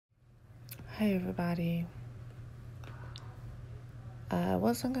Hey everybody. I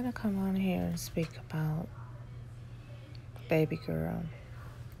wasn't going to come on here and speak about baby girl.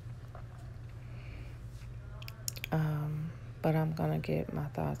 But I'm going to get my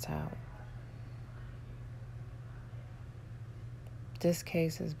thoughts out. This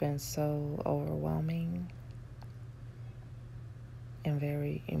case has been so overwhelming and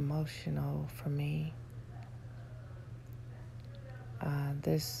very emotional for me.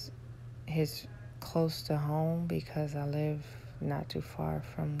 This hits close to home because I live not too far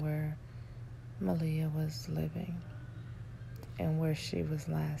from where Maleah was living and where she was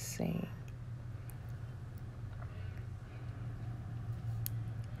last seen.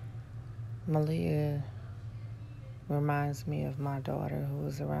 Maleah reminds me of my daughter, who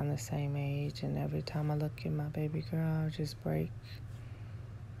was around the same age, and every time I look at my baby girl, I just break.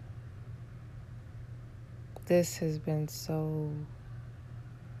 This has been so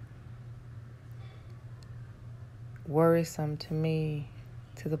worrisome to me,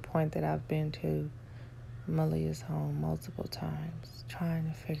 to the point that I've been to Maleah's home multiple times trying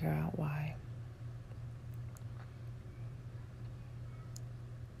to figure out why.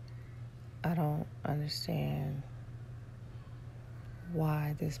 I don't understand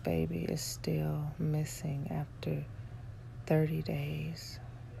why this baby is still missing after 30 days.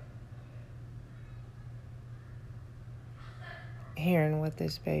 Hearing what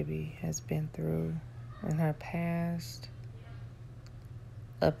this baby has been through in her past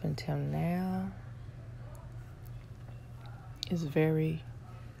up until now is very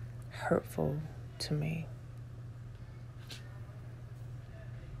hurtful to me.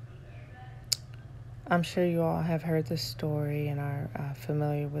 I'm sure you all have heard the story and are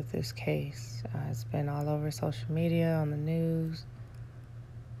familiar with this case. It's been all over social media, on the news,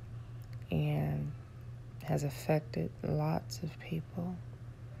 and has affected lots of people.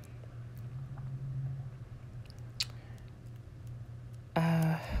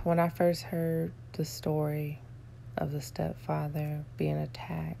 When I first heard the story of the stepfather being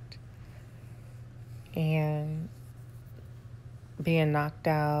attacked and being knocked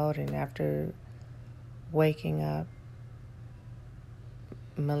out, and after waking up,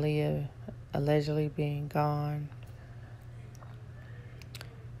 Maleah allegedly being gone,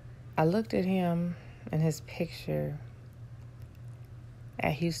 I looked at him and his picture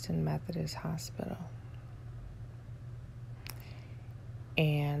at Houston Methodist Hospital,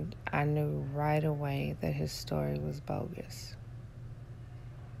 and I knew right away that his story was bogus.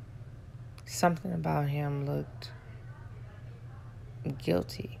 Something about him looked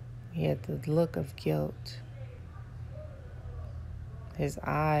guilty. He had the look of guilt. His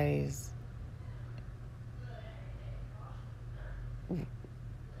eyes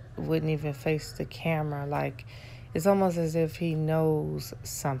wouldn't even face the camera. Like, it's almost as if he knows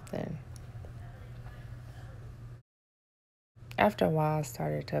something. After a while, I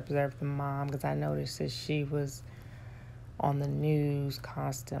started to observe the mom because I noticed that she was on the news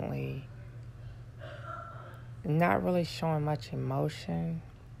constantly, not really showing much emotion.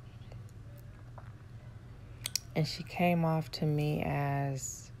 And she came off to me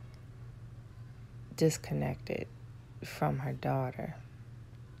as disconnected from her daughter.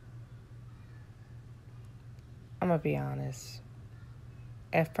 I'm going to be honest.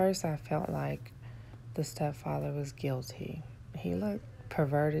 At first, I felt like the stepfather was guilty. He looked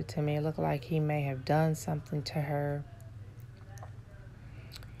perverted to me. It looked like he may have done something to her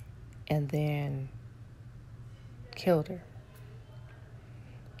and then killed her.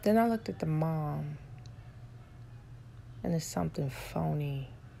 Then I looked at the mom, and there's something phony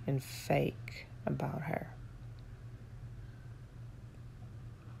and fake about her.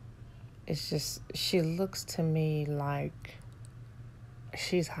 It's just, she looks to me like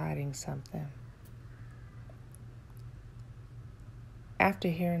she's hiding something. After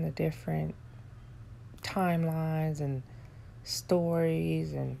hearing the different timelines and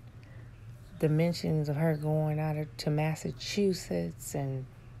stories and the mentions of her going out to Massachusetts and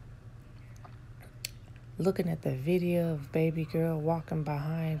looking at the video of baby girl walking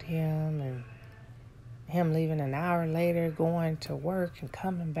behind him and him leaving an hour later, going to work and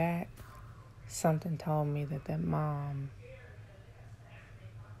coming back, something told me that mom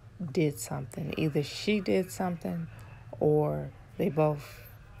did something. Either she did something or they both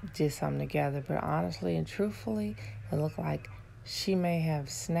did something together. But honestly and truthfully, it looked like she may have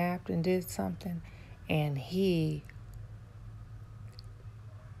snapped and did something, and he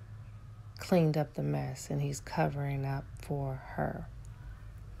cleaned up the mess, and he's covering up for her.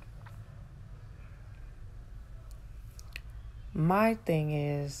 My thing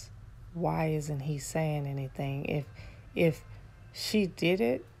is, why isn't he saying anything? If she did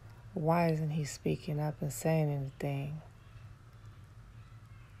it, Why isn't he speaking up and saying anything?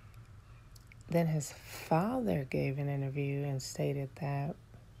 Then his father gave an interview and stated that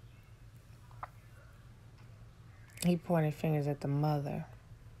he pointed fingers at the mother.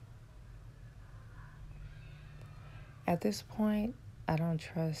 At this point, I don't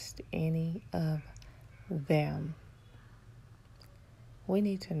trust any of them. We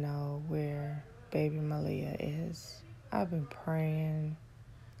need to know where baby Maleah is. I've been praying,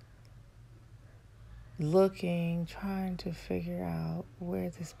 looking, trying to figure out where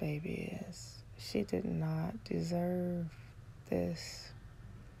this baby is. She did not deserve this.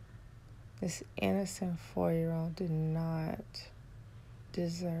 This innocent 4-year-old did not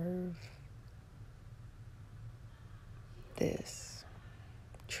deserve this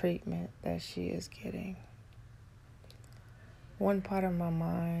treatment that she is getting. One part of my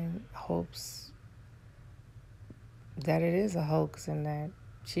mind hopes that it is a hoax and that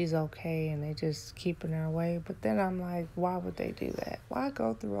she's okay and they just keeping her away. But then I'm like, why would they do that? Why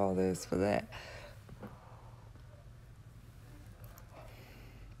go through all this for that?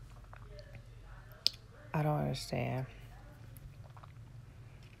 I don't understand.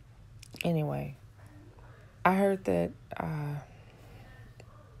 Anyway, I heard that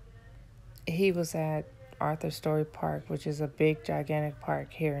he was at Arthur Story Park, which is a big, gigantic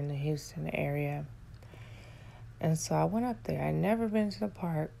park here in the Houston area. And so I went up there. I'd never been to the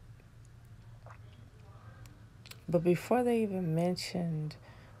park. But before they even mentioned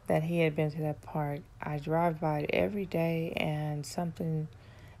that he had been to that park, I drive by it every day and something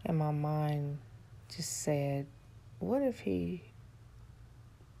in my mind just said, what if he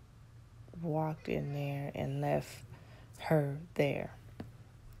walked in there and left her there?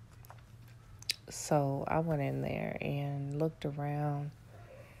 So I went in there and looked around,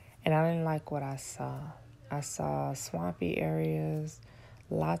 and I didn't like what I saw. I saw swampy areas,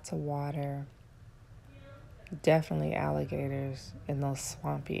 lots of water, definitely alligators in those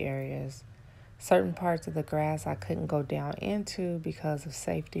swampy areas. Certain parts of the grass I couldn't go down into because of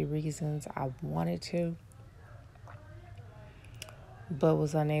safety reasons. I wanted to, but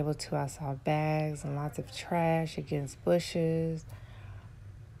was unable to. I saw bags and lots of trash against bushes.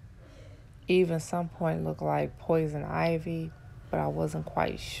 Even some point looked like poison ivy, but I wasn't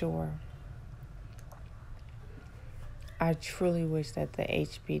quite sure. I truly wish that the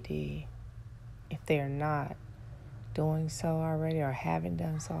HPD, if they're not doing so already or haven't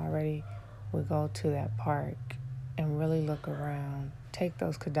done so already, would go to that park and really look around. Take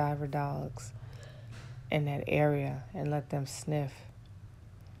those cadaver dogs in that area and let them sniff.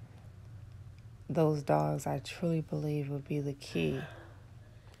 Those dogs, I truly believe, would be the key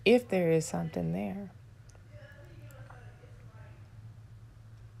if there is something there.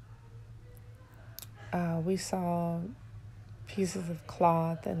 We saw pieces of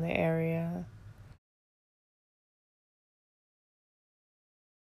cloth in the area.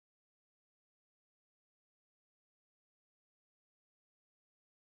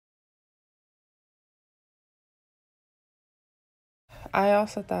 I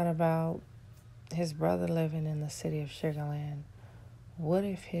also thought about his brother living in the city of Sugarland. What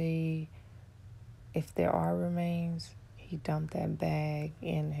if there are remains, he dumped that bag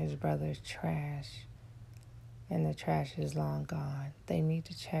in his brother's trash and the trash is long gone? They need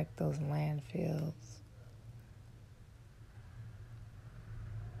to check those landfills.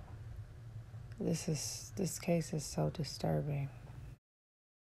 This case is so disturbing.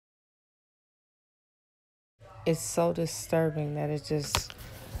 It's so disturbing that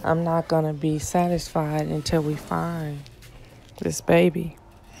I'm not going to be satisfied until we find this baby.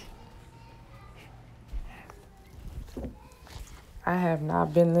 I have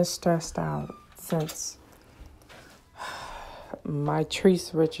not been this stressed out since my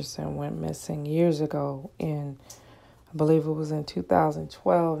Treese Richardson went missing years ago I believe it was in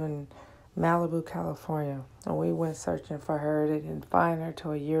 2012 in Malibu, California. And we went searching for her. They didn't find her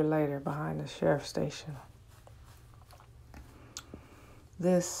till a year later behind the sheriff's station.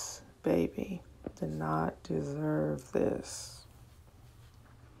 This baby did not deserve this.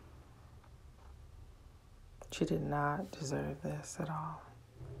 She did not deserve this at all.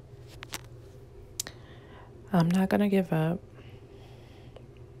 I'm not going to give up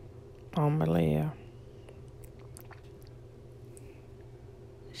on Maleah.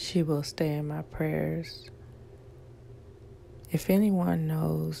 She will stay in my prayers. If anyone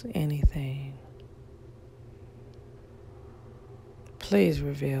knows anything, please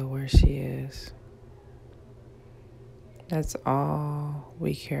reveal where she is. That's all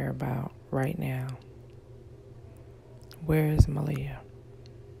we care about right now. Where is Maleah?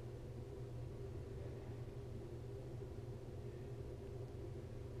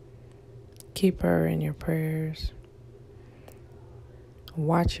 Keep her in your prayers.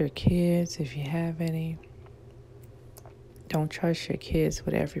 Watch your kids if you have any. Don't trust your kids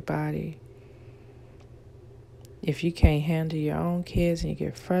with everybody. If you can't handle your own kids and you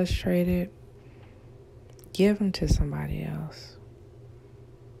get frustrated, give them to somebody else.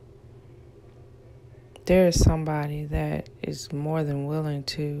 There is somebody that is more than willing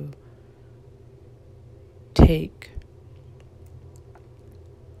to take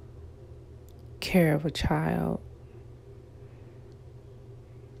care of a child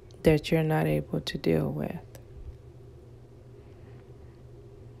that you're not able to deal with.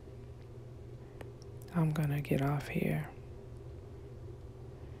 I'm going to get off here.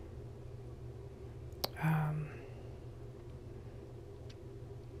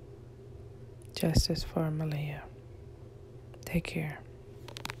 Justice for Maleah. Take care.